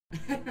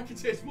Hey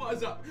Wreckateers, what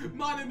is up?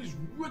 My name is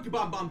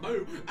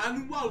Rickabambambo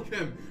and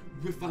welcome!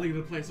 We're finally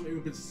going to play something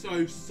we've been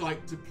so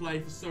psyched to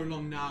play for so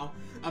long now.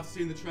 I've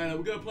seen the trailer.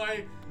 We're going to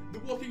play The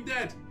Walking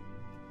Dead.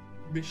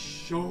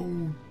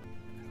 Michonne.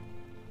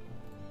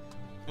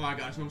 Alright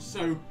guys, I'm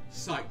so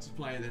psyched to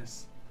play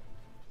this.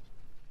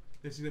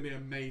 This is going to be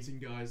amazing,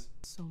 guys.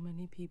 So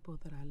many people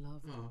that I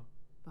love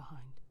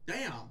behind.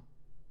 Damn!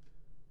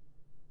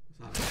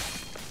 What's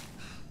that?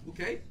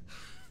 Okay.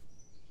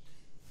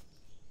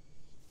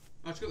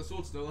 Oh, she's got the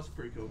sword still, that's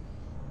pretty cool.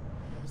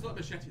 It's not a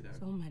machete though.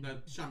 So many.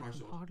 No, samurai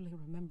sword. I hardly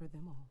remember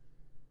them all.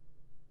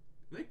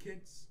 They're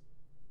kids.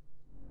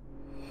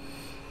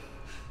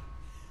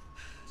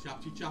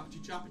 Choppity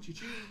choppity choppity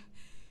choo.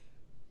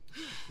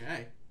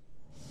 Okay.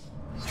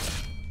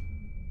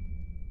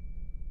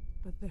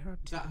 But there are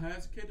two. Is that her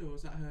as a kid or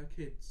is that her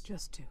kids?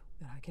 Just two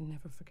that I can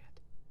never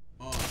forget.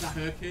 Oh, is that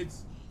her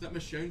kids? Is that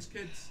Michonne's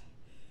kids?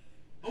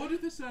 I wonder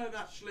if this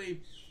actually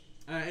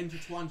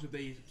intertwines with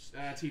the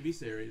TV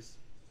series.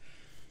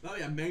 That'd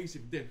be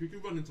amazing if it did. We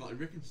could run into like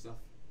Rick and stuff.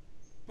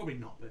 Probably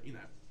not, but you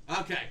know.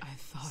 Okay. I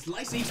thought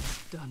Slicey. I was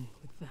done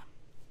with them.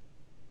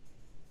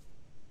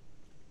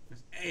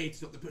 There's A to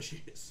stop the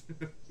bushes.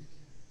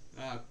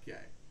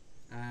 Okay.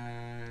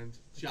 And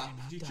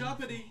choppity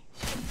choppity.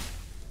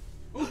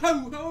 Oh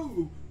ho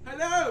ho!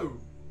 Hello!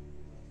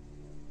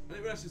 I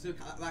didn't realize it's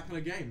that kind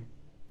of game.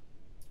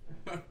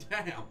 Oh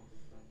damn.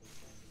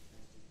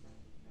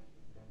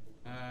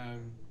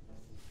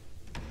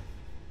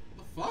 What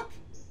the fuck?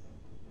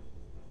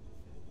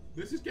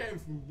 This is getting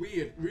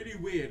weird, really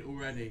weird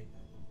already.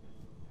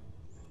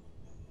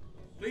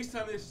 Please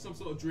tell me this is some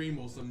sort of dream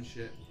or some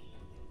shit.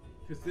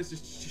 Because this is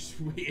just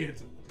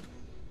weird.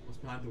 What's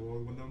behind door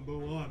number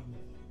one?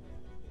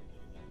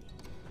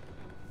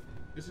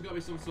 This has got to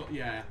be some sort,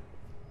 yeah.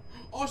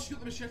 Oh, she's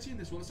got the machete in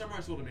this one, the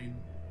samurai sword, I mean.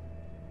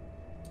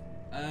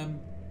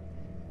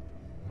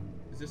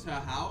 Is this her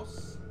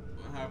house?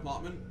 Or her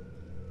apartment?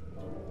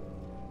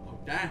 Oh,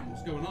 damn,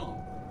 what's going on?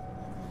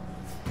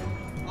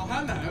 Oh,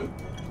 hello!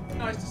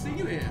 Nice to see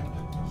you here.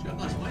 She's got a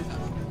nice place,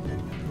 actually.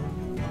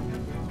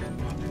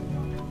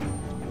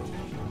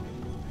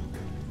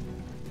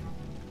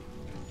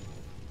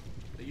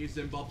 They use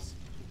Zimbobs.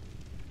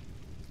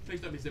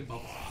 Please don't be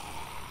Zimbobs.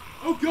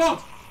 Oh,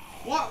 God!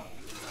 What?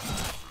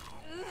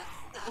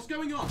 What's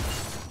going on?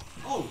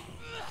 Oh!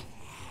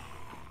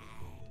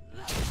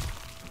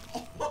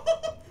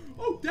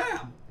 Oh,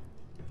 damn!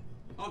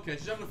 Okay,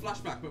 she's having a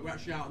flashback, but we're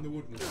actually out in the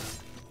wilderness.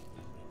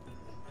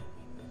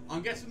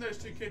 I'm guessing those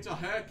two kids are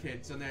her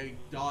kids and they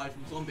died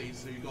from zombies,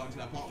 so you got into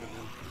their apartment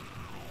then.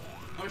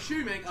 I'm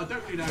assuming, I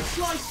don't really know.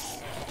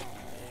 Slice!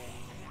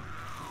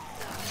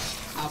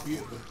 How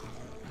beautiful.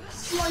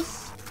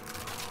 Slice!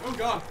 Oh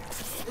god!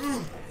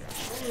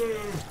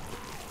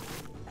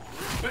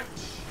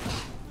 Bitch!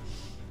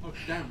 Oh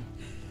damn.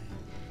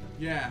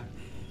 Yeah.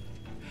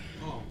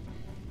 Oh.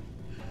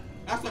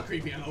 That's not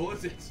creepy at all,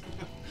 is it?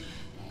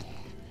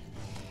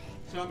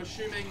 So I'm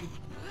assuming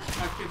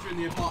her kids were in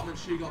the apartment,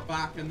 she got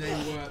back and there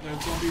were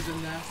zombies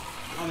in there.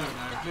 I don't know.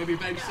 Maybe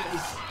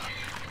babysitters.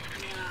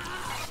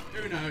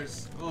 Who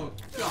knows? Oh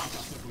god,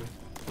 that's ugly.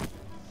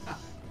 Ah.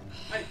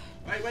 Hey,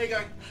 wait, where are you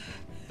going?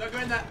 Don't go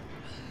in there.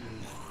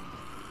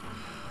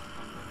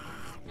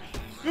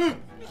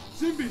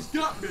 Zombies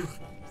got me.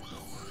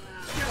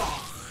 Get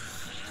off.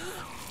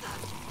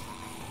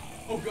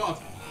 Oh god,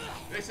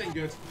 this ain't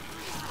good.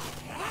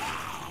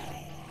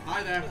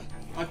 Hi there.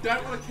 I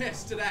don't want to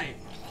kiss today.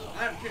 I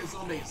don't kiss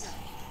zombies.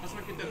 That's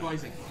my kid Dead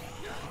Rising, I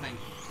think.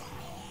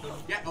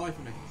 Get away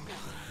from me.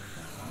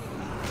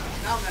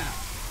 Down there.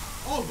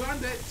 Oh, burn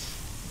bitch.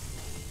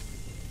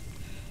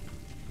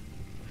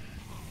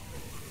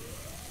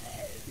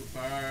 Good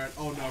burn.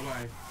 Oh, no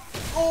way.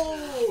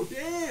 Oh,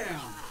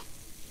 damn.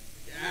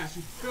 Yeah,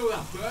 she feel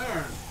that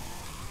burn.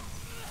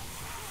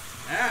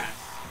 Yes.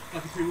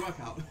 Like a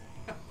pre-workout.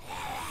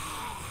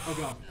 Oh,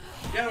 God.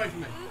 Get away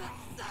from me.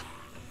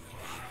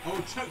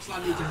 Oh,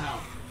 chokeslam you to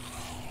hell.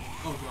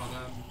 Oh, God,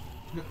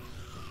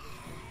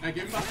 Hey,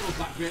 give me my sword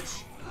back,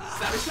 bitch.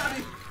 Stabby,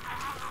 stabby.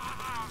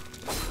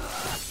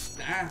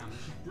 Damn,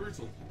 she's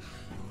brutal.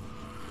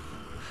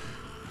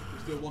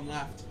 There's still one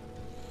left.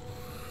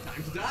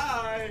 Time to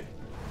die.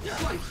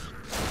 Slice.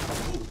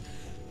 Oh.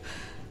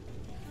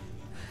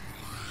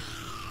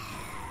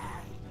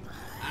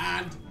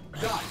 And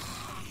die.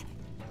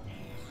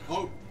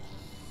 Oh,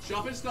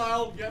 sharpen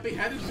style. Get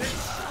beheaded, bitch.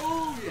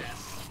 Oh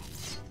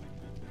yes.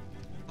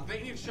 I think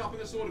you need to sharpen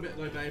the sword a bit,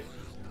 though, babe.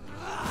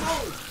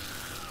 Oh.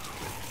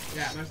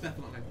 Yeah, most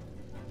definitely.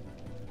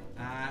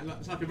 Look,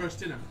 it's like a roast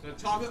dinner. So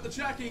target the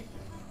turkey.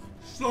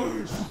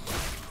 Slash.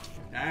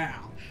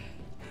 Down.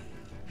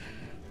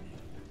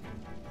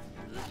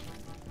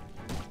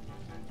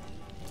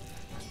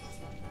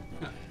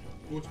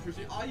 What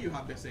pretty eye you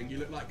have missing? You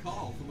look like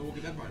Carl from The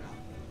Walking Dead right now.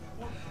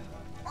 What?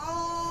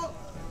 Oh!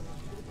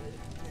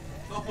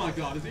 Oh my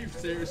god, is he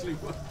seriously?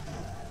 God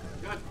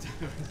damn it.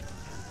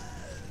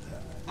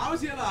 How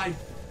is he alive?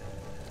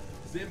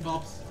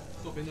 Zimbobs.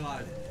 Stop being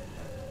alive.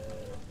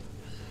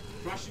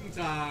 Crushing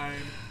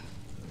time.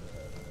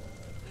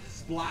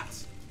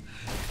 Splat.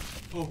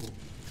 Oh.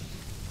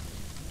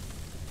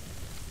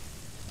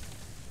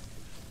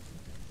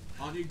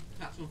 Aren't you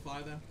catch on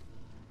fire then?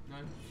 No?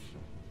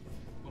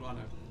 What do I know?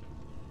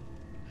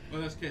 Oh,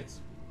 there's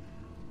kids.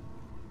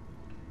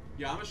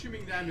 Yeah, I'm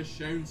assuming they're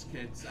Michonne's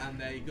kids and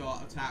they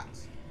got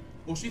attacked.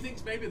 Or she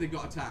thinks maybe they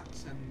got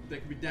attacked and they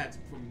could be dead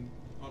from...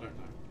 I don't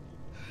know.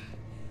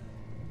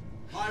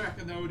 I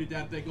reckon they're already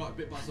dead. They got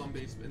bit by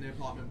zombies in the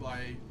apartment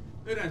by...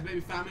 Who knows,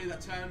 maybe family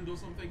that turned or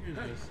something? Who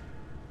knows?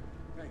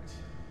 Thanks.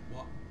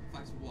 What?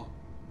 Thanks for what?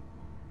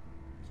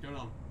 What's going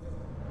on?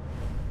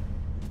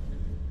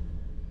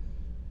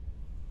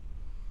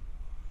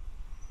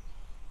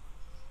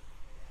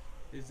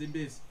 There's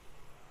zombies.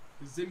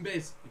 There's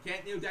zombies. I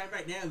can't kneel down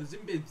right now. The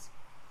zombies.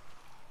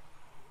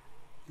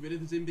 Get rid of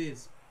the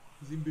zombies.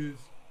 Zombies.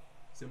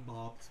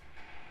 Zimbabs.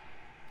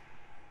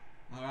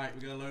 Alright,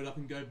 we're gonna load up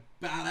and go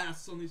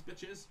badass on these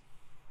bitches.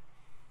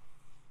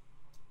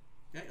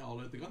 Okay, I'll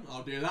load the gun.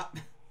 I'll do that.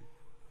 That's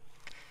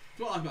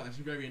what I like about this.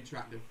 It's very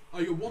interactive. Oh,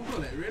 you got one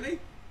bullet, really?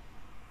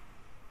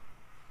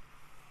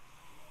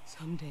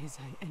 Some days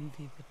I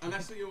envy the people.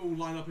 Unless they all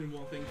line up in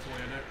one thing for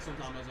you.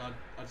 Sometimes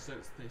I just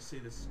don't see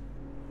this.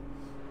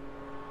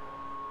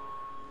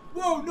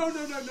 Whoa! No!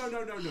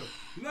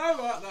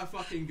 Lower up that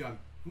fucking gun.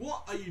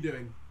 What are you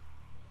doing?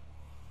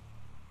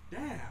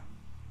 Damn.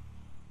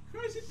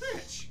 Crazy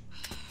bitch.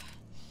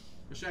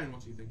 Michonne,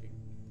 what are you thinking?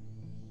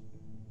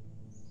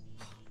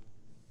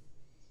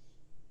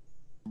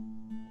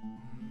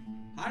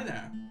 Hi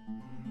there.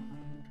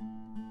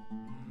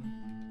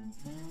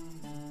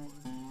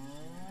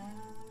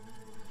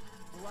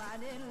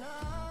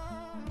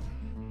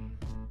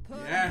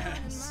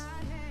 Yes.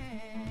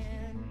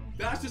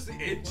 That's just the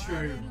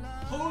intro.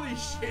 Holy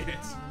shit.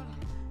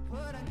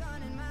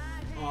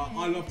 Oh,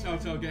 I love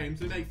Telltale games.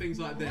 They make things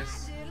like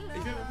this. If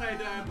you haven't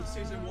played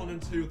Season 1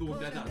 and 2 of The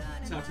Walking Dead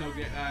that Telltale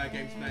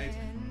games made,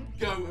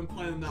 go and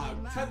play them now.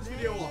 Turn this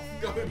video off,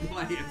 go and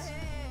play it.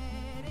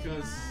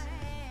 Because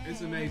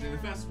it's amazing. The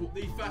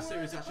first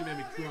series actually made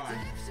me cry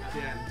at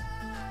the end.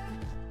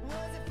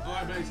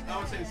 Alright, but I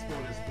would say it's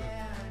spoilers, but...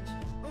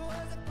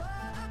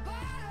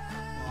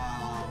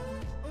 Wow.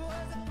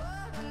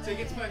 So you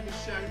get to play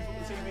Michonne from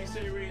the TV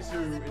series, who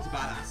is a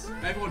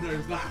badass. Everyone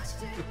knows that.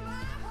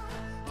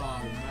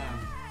 Oh man.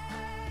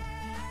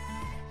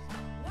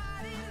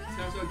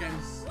 Telltale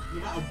games, no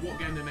matter what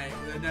game they make,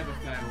 they never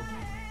fail.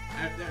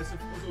 It's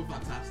all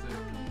fantastic.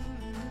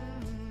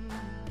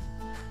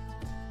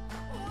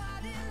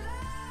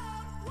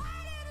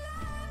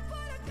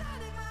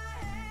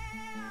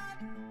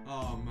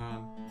 Oh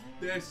man.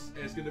 This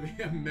is going to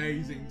be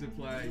amazing to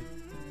play.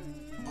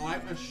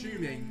 I'm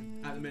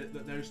assuming at the minute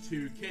that those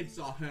two kids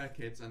are her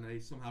kids and they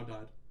somehow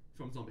died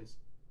from zombies.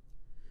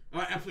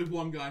 Alright, episode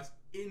 1, guys.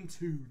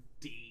 Into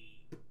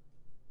deep.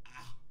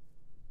 Ah.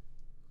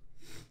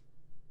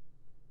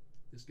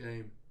 This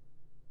game.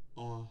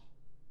 Oh,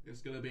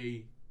 it's going to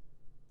be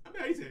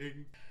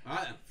amazing.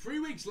 Alright then, 3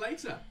 weeks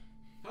later.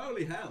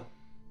 Holy hell.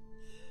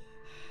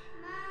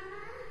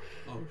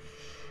 Oh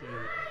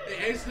shit.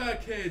 It is her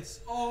kids.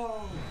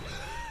 Oh.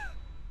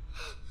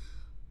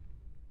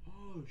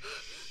 Oh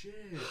shit.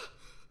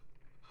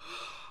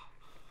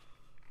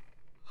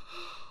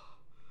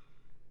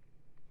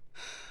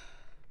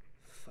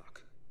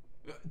 Fuck.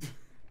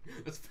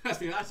 That's the first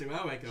thing I see when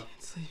I wake up.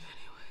 Can't sleep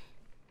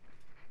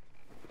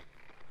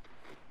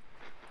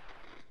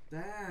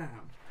anyway.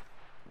 Damn.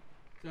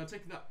 So I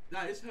take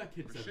that is her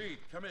kids then. Rashid,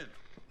 come in.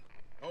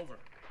 Over.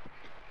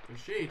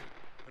 Rashid.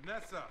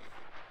 Vanessa,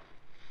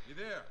 you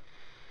there?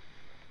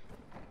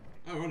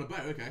 Oh, we're on a boat,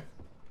 okay.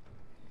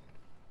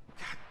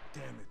 God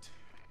damn it.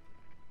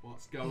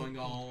 What's going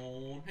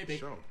on? Hey,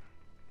 Pete. Michonne,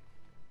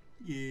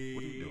 Yeah.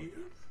 what are you doing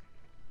here?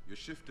 Your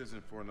shift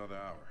isn't for another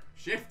hour.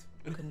 Shift?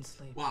 Couldn't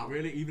sleep. Wow,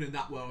 really? Even in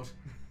that world?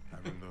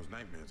 Having those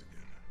nightmares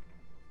again.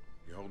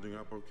 You holding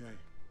up okay?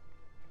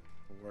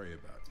 Don't worry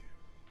about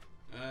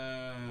you.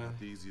 Not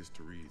the easiest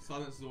to read.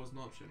 Silence is always an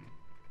option.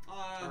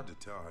 Hard to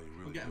tell how you I'm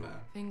really getting feel.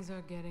 better. Things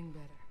are getting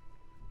better.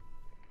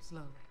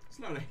 Slowly.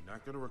 Slowly. You're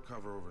not gonna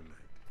recover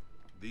overnight.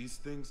 These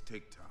things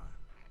take time.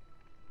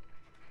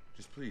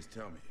 Just please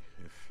tell me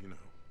if, you know,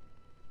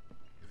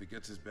 if it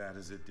gets as bad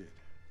as it did.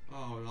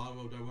 Oh, no,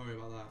 well, don't worry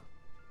about that.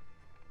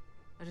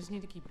 I just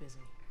need to keep busy.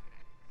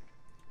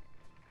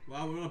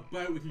 Well, we're on a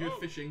boat. We can go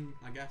fishing,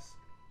 I guess.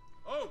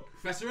 Oak!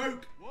 Professor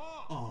Oak!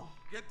 Whoa! Oh.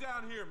 Get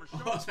down here,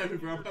 Michonne. Oh, it's over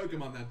for our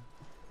Pokemon then.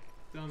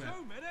 Damn it.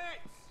 2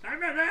 minutes! 2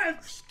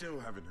 minutes! I still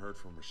haven't heard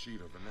from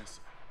Rashid or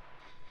Vanessa.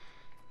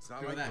 It's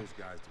not Who are like they? those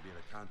guys to be in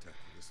a contact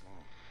for this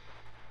long.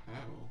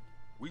 Oh.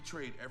 We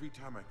trade every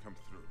time I come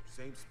through.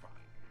 Same spot.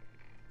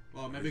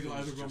 Well, maybe got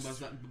Everything's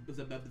overrun by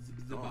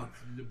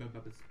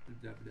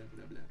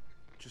that.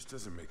 Just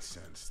doesn't make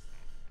sense.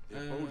 The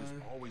boat is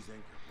always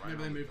anchored right Maybe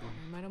they on the moved dock. on.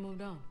 We might have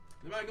moved on.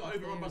 They might have got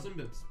overrun by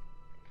Zimbibs.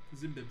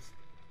 Zimbibs.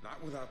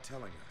 Not without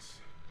telling us.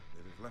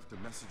 They'd have left a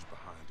message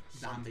behind or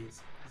something.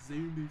 Zombies.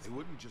 Zombies. They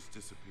wouldn't just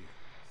disappear.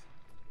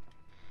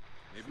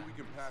 Maybe we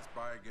can pass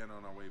by again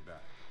on our way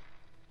back.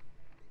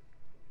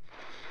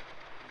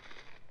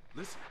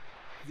 Listen,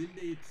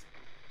 Zombies.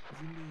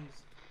 Zombies.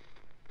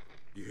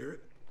 you hear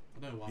it?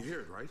 I don't know why. You hear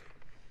it, right?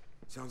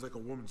 Sounds like a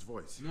woman's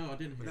voice. No, I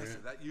didn't hear Vanessa,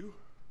 it. that you?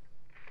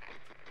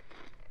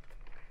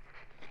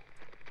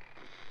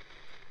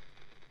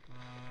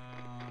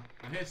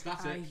 I hear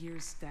static. I hear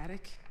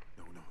static.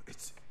 No,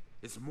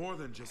 it's more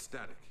than just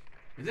static.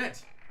 Is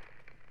it?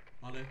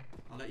 I'll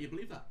let you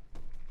believe that.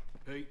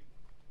 Hey.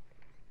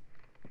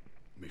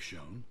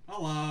 Michonne.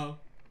 Hello.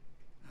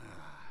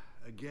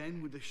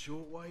 Again with the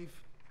shortwave?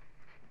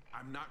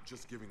 I'm not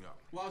just giving up.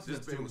 Well, that's this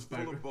just bay too was much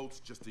full better. of boats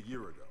just a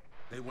year ago.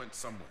 They went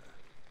somewhere.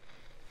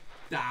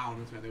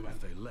 Down is where they went.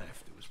 If they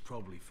left, it was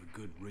probably for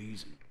good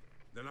reason.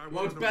 Then I World's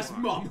want to know best why.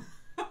 mum.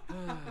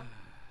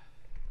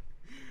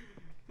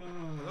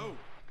 Hello?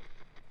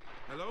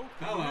 Hello?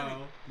 Can you hear Hello.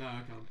 me? No, I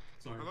can't.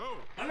 Sorry. Hello?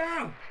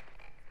 Hello.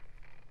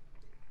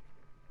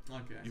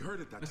 Okay. You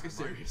heard it that Let's time, get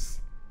right? serious.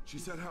 She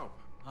said help.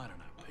 I don't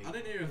know, Pete. I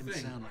didn't hear a Didn't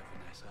thing. sound like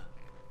Vanessa.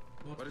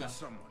 What's But that? it's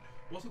someone.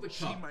 What's with the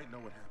She cup? might know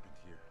what happened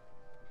here.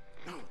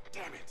 No,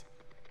 damn it.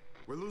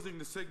 We're losing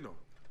the signal.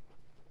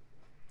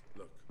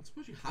 Look, I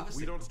suppose you have a if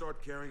we signal. don't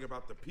start caring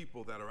about the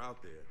people that are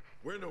out there,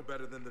 we're no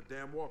better than the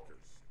damn walkers.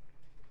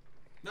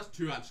 That's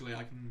true, actually.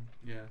 I can.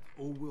 Yeah.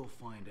 All we'll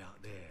find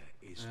out there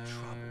is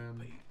trouble,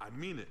 Pete. I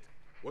mean it.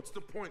 What's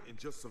the point in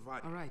just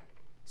surviving? All right,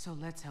 so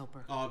let's help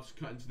her. Oh, I'll just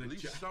cut into the At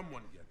least chat.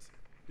 someone gets it.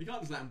 You can't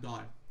just let them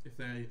die if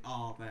they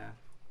are there.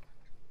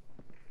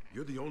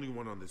 You're the only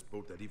one on this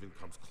boat that even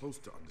comes close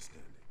to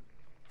understanding.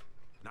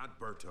 Not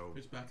Berto.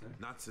 Who's better?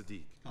 Not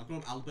Sadiq. Can't call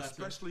him Alberto.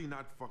 Especially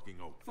not fucking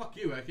Oak. Fuck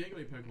you, okay? Ain't got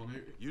any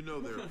Pokemon. You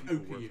know there are people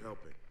Okay, worth you.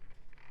 helping.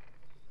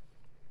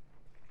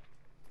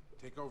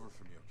 Take over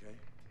for me, okay?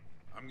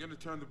 I'm gonna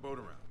turn the boat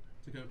around.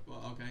 To go.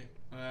 Well, okay.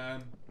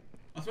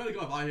 I swear to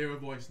God, if I hear a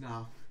voice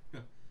now,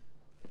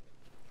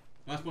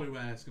 that's probably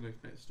where it's gonna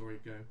make the story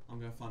go. I'm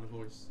gonna find a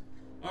voice.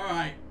 All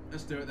right,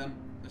 let's do it then.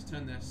 Let's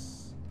turn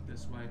this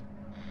way.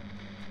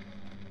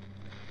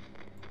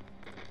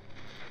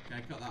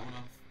 Okay, cut that one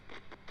off.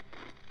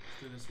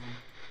 Let's do this one.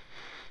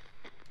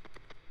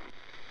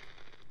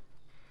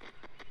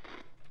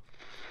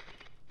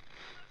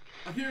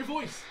 I hear a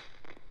voice.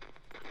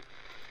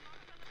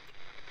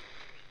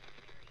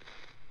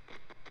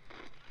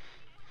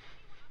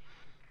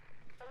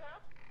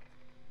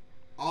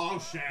 Oh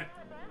shit.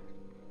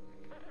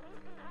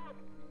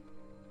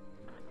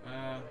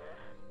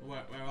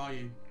 Where are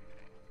you?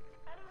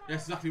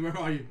 Yes, exactly. Where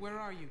are you? Where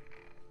are you?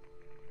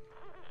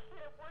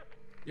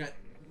 Yeah.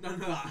 No.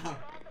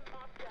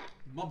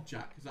 Mob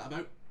Jack. Is that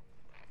about?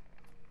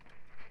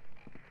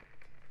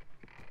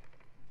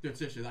 Dude,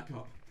 seriously, that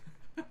cop.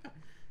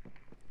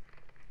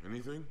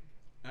 Anything?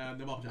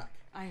 The Mob Jack.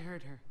 I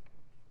heard her.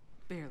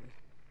 Barely.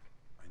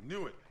 I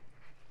knew it.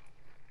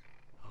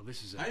 Oh,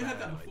 this is a I bad heard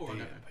that before, I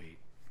idea, don't know. Pete.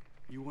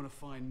 You want to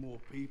find more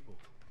people.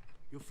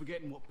 You're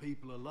forgetting what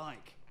people are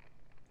like.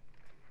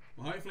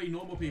 Well, hopefully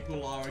normal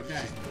people are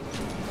okay.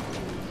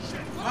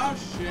 Oh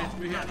shit,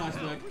 we hit an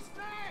iceberg. What's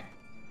that?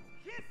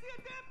 Can't see a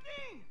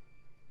damn thing!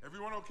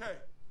 Everyone okay?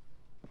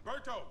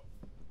 Berto!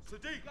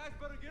 Sadiq! Guys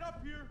better get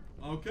up here.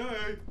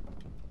 Okay.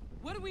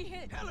 What did we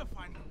hit? Hell if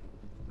I know.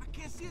 I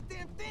can't see a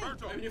damn thing.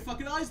 Berto! Open your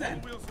fucking eyes Hold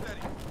then. the wheel steady.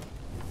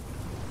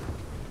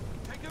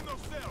 Take in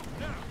those sails,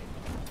 now!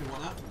 Do you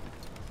want that?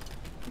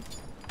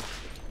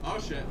 Oh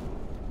shit.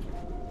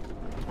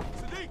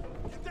 Sadiq,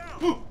 get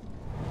down! Ooh.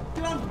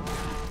 Get on.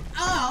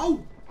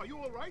 Ow! Are you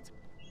alright?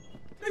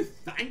 No,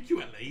 thank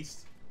you at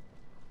least.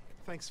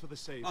 Thanks for the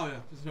save. Oh yeah,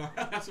 that's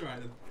alright. That's alright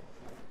then.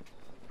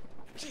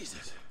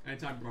 Jesus!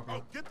 Anytime, bro.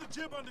 Oh, get the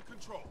jib under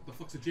control! The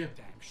fuck's a jib?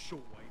 Damn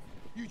shortwave.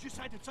 You just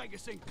had to take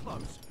us in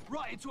close,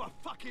 right into a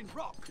fucking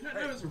rock. You don't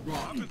know it's a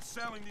rock. I've been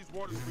sailing these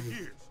waters for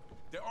years.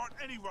 There aren't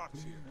any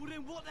rocks here. Well,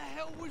 then what the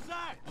hell was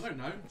that? I don't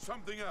know.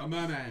 Something A else.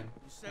 merman.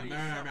 said A it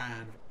yourself.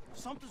 merman.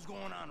 Something's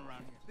going on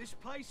around here. This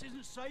place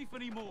isn't safe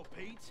anymore,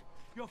 Pete.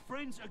 Your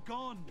friends are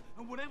gone,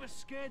 and whatever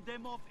scared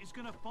them off is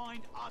gonna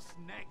find us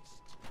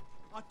next.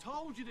 I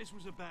told you this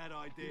was a bad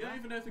idea. You don't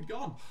even know if they're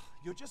gone.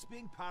 You're just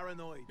being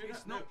paranoid.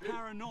 It's not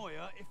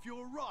paranoia if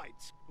you're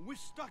right. We're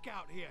stuck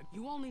out here.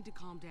 You all need to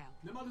calm down.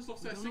 They might just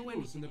lost their We don't know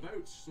signals in the anything.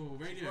 boats or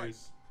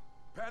radios.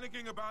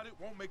 Panicking about it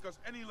won't make us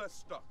any less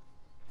stuck.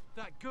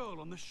 That girl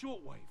on the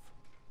shortwave.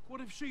 What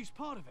if she's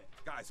part of it?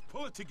 Guys,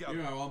 pull it together.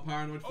 You are one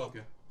paranoid Oh,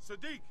 fucker.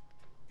 Sadiq,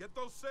 get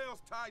those sails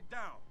tied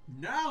down.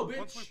 Now,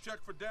 Once we've bitch!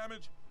 checked for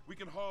damage, we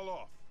can haul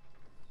off.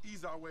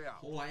 Ease our way out.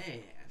 Whole ass.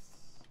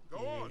 Go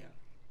on.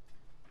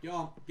 Go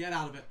on, get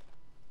out of it.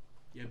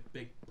 You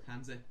big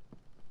pansy.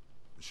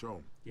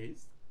 Michonne,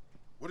 Yes.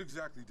 what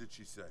exactly did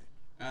she say?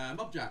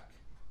 Mob Jack.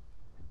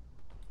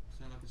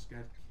 Sound like a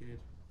scared kid.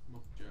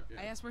 Mob Jack,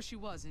 yeah. I asked where she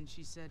was, and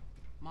she said,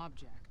 Mob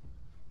Jack.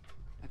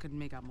 I couldn't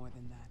make out more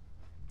than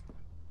that.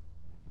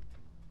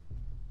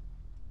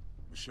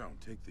 Michonne,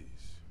 take these.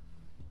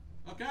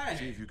 Okay.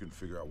 See if you can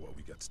figure out what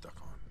we got stuck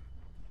on.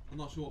 I'm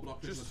not sure what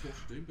Block Christmas Just-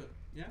 supposed to do, but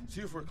yeah.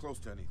 See if we're close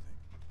to anything.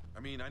 I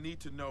mean, I need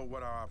to know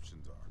what our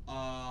options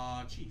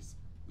are. Cheese.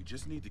 We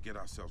just need to get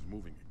ourselves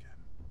moving again.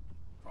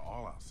 For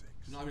all our sakes.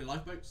 Do you not have any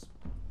lifeboats?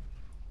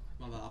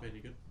 Not that that'll be any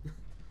good.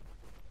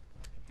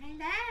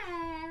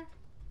 Hello.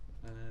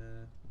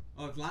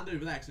 Oh, it's land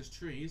over there 'cause there's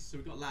trees, so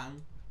we've got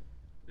land.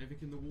 Anything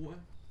in the water?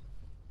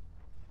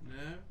 No?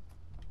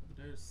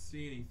 I don't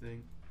see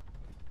anything.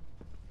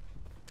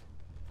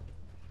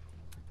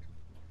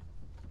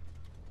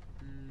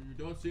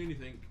 Don't see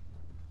anything.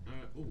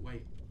 Oh,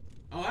 wait.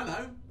 Oh,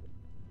 hello!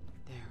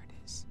 There it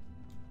is.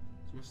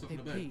 So we're stuck Hey, in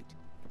a boat. Pete.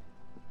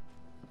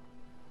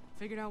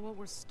 Figured out what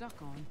we're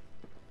stuck on.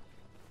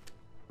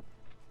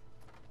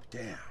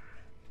 Damn. Is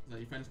that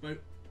your friend's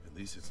boat? At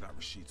least it's not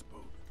Rashid's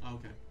boat. Oh,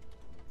 okay.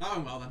 That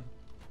went well then.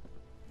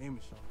 Hey,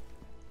 Michonne.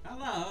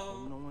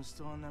 Hello! No one's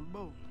still on that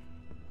boat.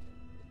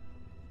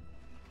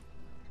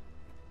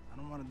 I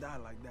don't want to die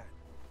like that.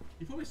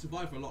 You probably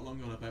survived for a lot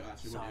longer on a boat,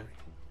 actually, Sorry. wouldn't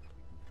you?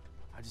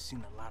 I just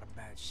seen a lot of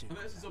bad shit. I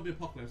know this is zombie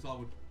apocalypse, I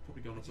would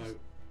probably go on a boat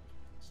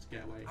just to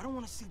get away. I don't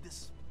want to see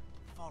this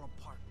fall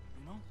apart,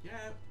 you know?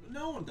 Yeah,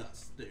 no one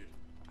does, dude.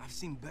 I've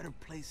seen better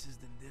places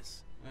than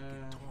this get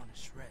torn to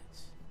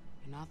shreds.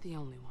 You're not the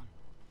only one.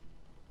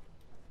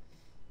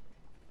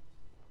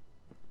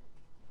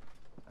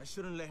 I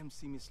shouldn't let him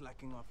see me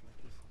slacking off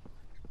like this.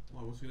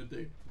 Well, what's he gonna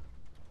do?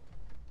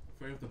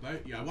 Throw off the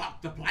boat? Yeah,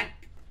 what? The plank!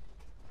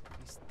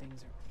 These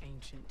things are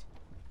ancient.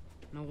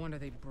 No wonder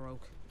they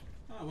broke.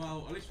 Oh,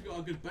 well, at least we got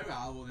a good boat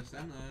out of all this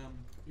then.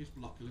 Use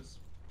binoculars.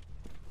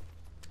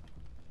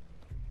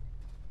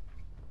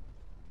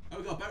 Oh,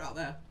 we got a boat out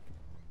there.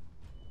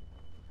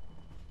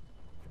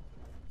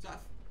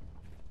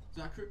 Is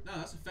that a crew? No,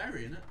 that's a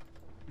ferry, isn't it?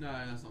 No,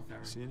 that's not a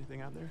ferry. See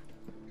anything out there?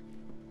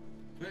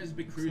 There's a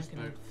big cruise Looks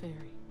like an boat. old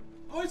ferry.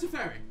 Oh, it's a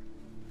ferry!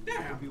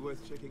 Damn! Could be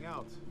worth checking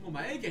out. I'm on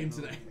my A game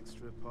today.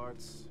 Extra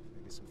parts,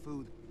 maybe some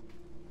food.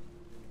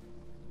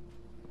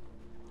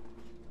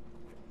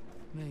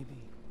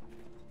 Maybe.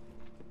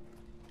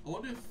 I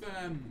wonder if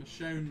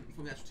Michonne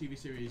from the actual TV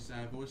series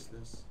voiced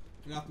this.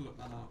 We'll have to look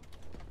that up.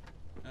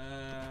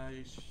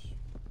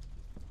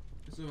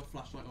 There's another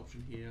flashlight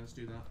option here. Let's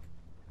do that.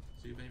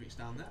 See if anything's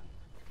down there.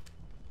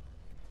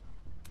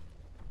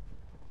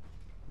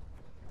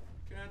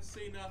 Can't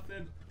see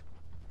nothing.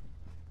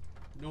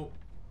 Nope.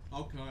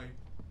 Okay.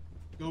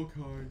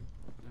 Okay.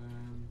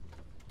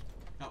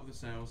 Help with the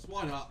sales.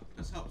 Why not?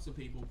 Let's help some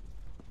people.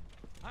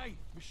 Hey,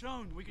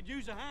 Michonne, we could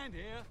use a hand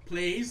here.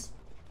 Please.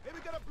 Hey, we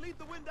gotta bleed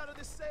the wind out of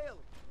this sail.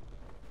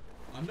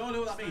 I have no idea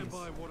what that Stand means.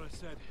 by what I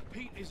said.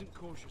 Pete isn't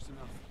cautious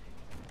enough.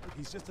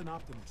 He's just an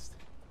optimist.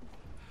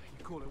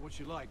 You call it what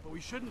you like, but we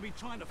shouldn't be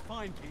trying to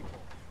find people.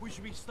 We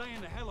should be staying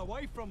the hell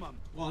away from them.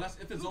 Well, that's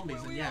if there's Look zombies,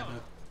 where then we yeah, are.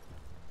 but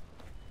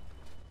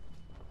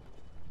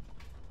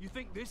You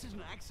think this is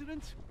an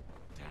accident?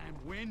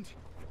 Damn wind.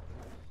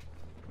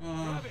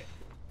 uh, Grab it!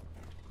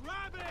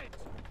 Grab it!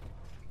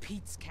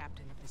 Pete's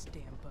captain of this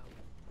damn boat.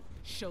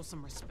 Show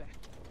some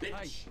respect. bitch.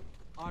 Hey,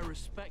 I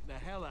respect the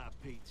hell out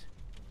of Pete.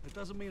 That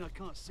doesn't mean I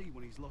can't see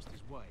when he's lost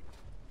his way.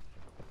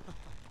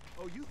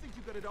 Oh, you think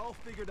you got it all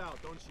figured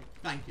out, don't you?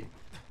 Thank you.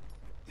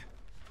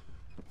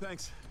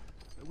 Thanks.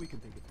 We can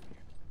take it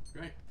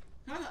from here.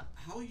 Great.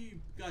 How are you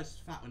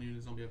guys fat when you're in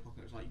a zombie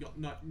apocalypse? Like, you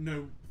got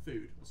no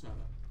food whatsoever.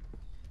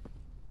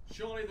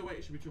 Surely the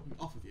weight should be dropping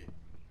off of you.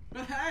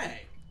 But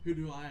hey! Who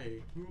am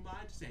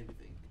I to say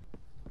anything?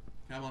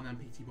 Come on then,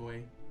 PT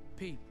boy.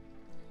 Pete,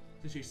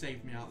 Since you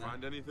saved me out there.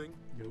 Find anything?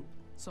 Nope.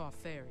 saw a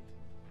ferry.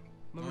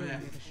 Maroon yeah.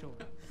 near the shore.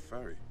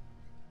 Ferry.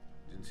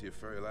 Didn't see a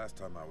ferry last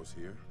time I was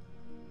here.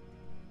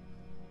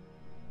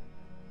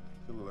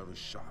 Tiller lever's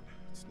shot.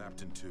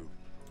 Snapped in two.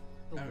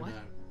 The Oh what?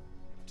 no.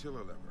 Tiller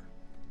lever.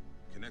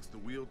 Connects the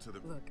wheel to the...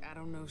 Look, I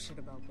don't know shit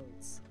about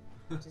boats.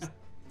 Just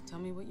tell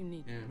me what you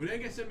need. Yeah, we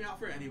don't get send me out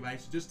for it anyway,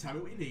 so just tell me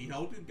what you need.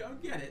 I'll go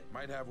and get it.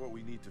 Might have what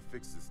we need to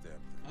fix this damn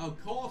thing. Oh,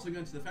 of course I'm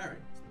going to the ferry.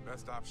 It's the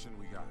best option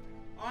we got.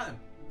 Alright then.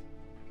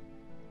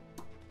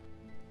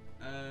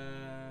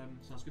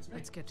 Sounds good to me.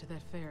 Let's get to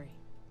that ferry.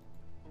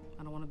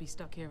 I don't want to be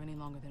stuck here any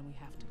longer than we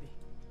have to be.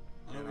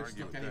 I don't Can't we're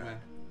argue stuck with that.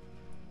 anywhere.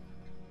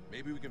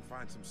 Maybe we can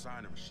find some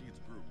sign of Rashid's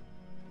group.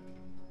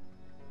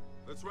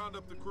 Let's round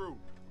up the crew.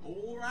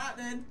 Alright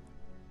then.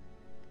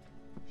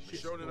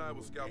 Shit's Michonne and I going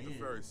will scout the down.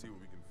 ferry, see what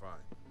we can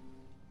find.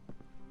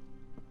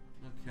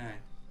 Okay.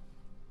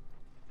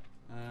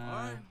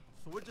 Alright,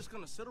 so we're just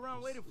gonna sit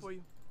around waiting for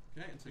you.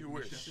 Okay, and take You my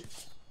wish. chassis.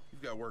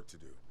 You've got work to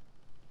do.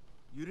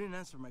 You didn't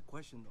answer my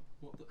question,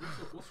 though.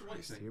 What's the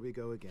white thing? Here we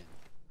go again.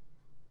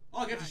 Oh,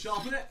 I get to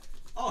sharpen it?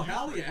 Oh,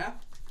 hell yeah.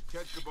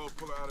 Catch the boat,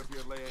 pull her out of here,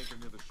 lay anchor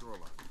near the shoreline.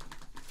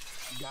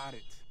 Got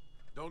it.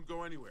 Don't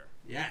go anywhere.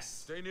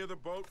 Yes. Stay near the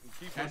boat and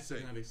keep her Head's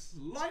safe. gonna be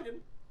sliding.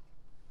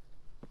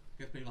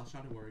 Get me last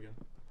Shadow War again.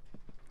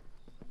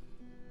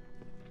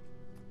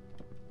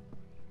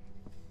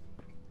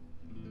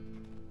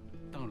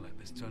 Don't let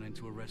this turn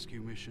into a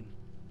rescue mission.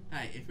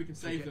 Hey, if we can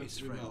save Forget them,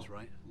 his we friends, will.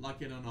 right?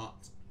 Like it or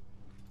not.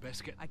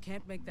 Best get... I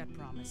can't make that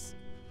promise.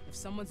 If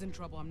someone's in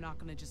trouble, I'm not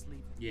gonna just leave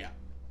them. Yeah.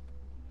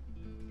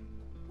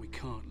 We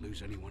can't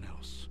lose anyone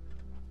else.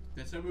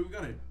 That's how we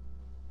got to.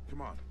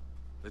 Come on,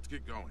 let's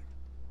get going.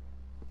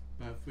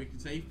 But if we can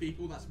save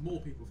people, that's more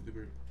people for the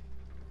group.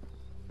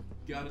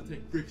 Gotta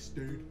take risks,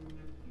 dude.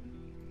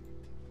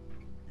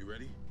 You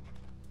ready?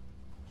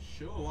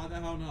 Sure, why the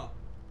hell not?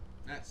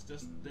 Let's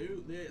just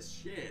do this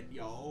shit,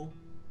 y'all.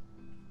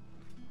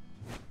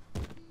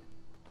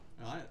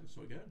 Alright,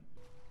 so we we go.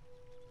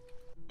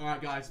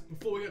 Alright guys,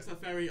 before we get to the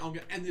ferry, I'm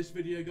going to end this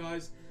video,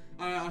 guys.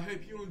 I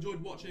hope you all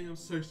enjoyed watching. I'm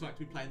so psyched to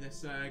be playing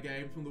this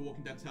game from the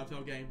Walking Dead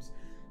Telltale games.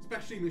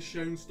 Especially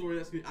Michonne's story,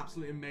 that's going to be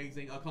absolutely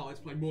amazing. I can't wait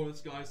to play more of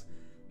this, guys.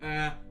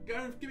 Go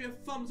and give me a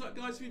thumbs up,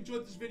 guys, if you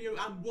enjoyed this video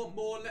and want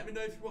more. Let me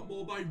know if you want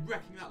more by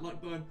wrecking that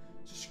like button.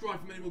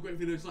 Subscribe for many more great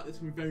videos like this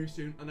coming very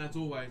soon. And as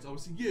always, I will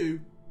see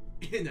you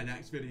in the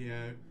next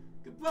video.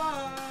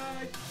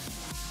 Goodbye!